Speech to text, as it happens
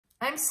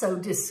I'm so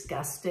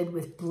disgusted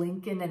with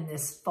Blinken and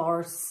this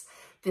farce,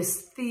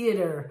 this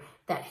theater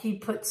that he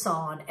puts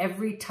on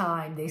every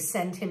time they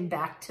send him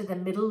back to the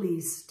Middle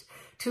East,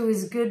 to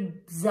his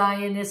good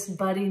Zionist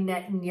buddy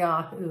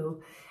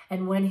Netanyahu.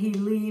 And when he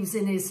leaves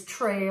in his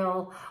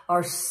trail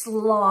are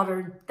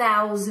slaughtered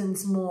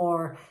thousands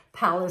more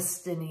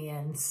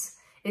Palestinians.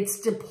 It's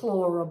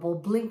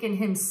deplorable. Blinken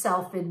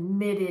himself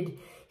admitted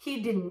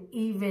he didn't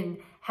even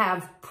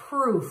have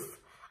proof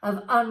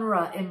of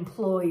UNRWA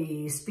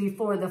employees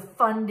before the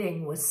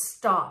funding was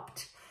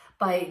stopped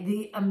by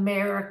the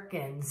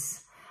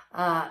Americans.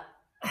 And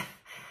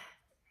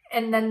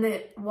then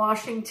the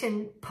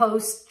Washington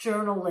Post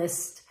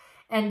journalist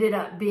ended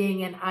up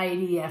being an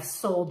IDF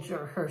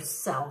soldier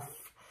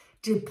herself.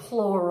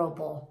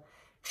 Deplorable.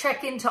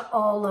 Check into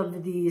all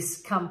of these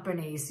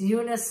companies.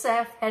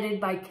 UNICEF, headed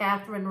by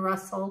Catherine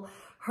Russell.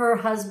 Her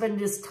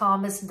husband is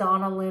Thomas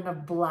Donilon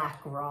of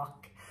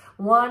BlackRock.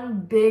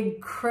 One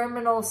big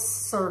criminal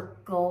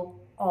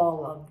circle,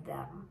 all of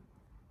them.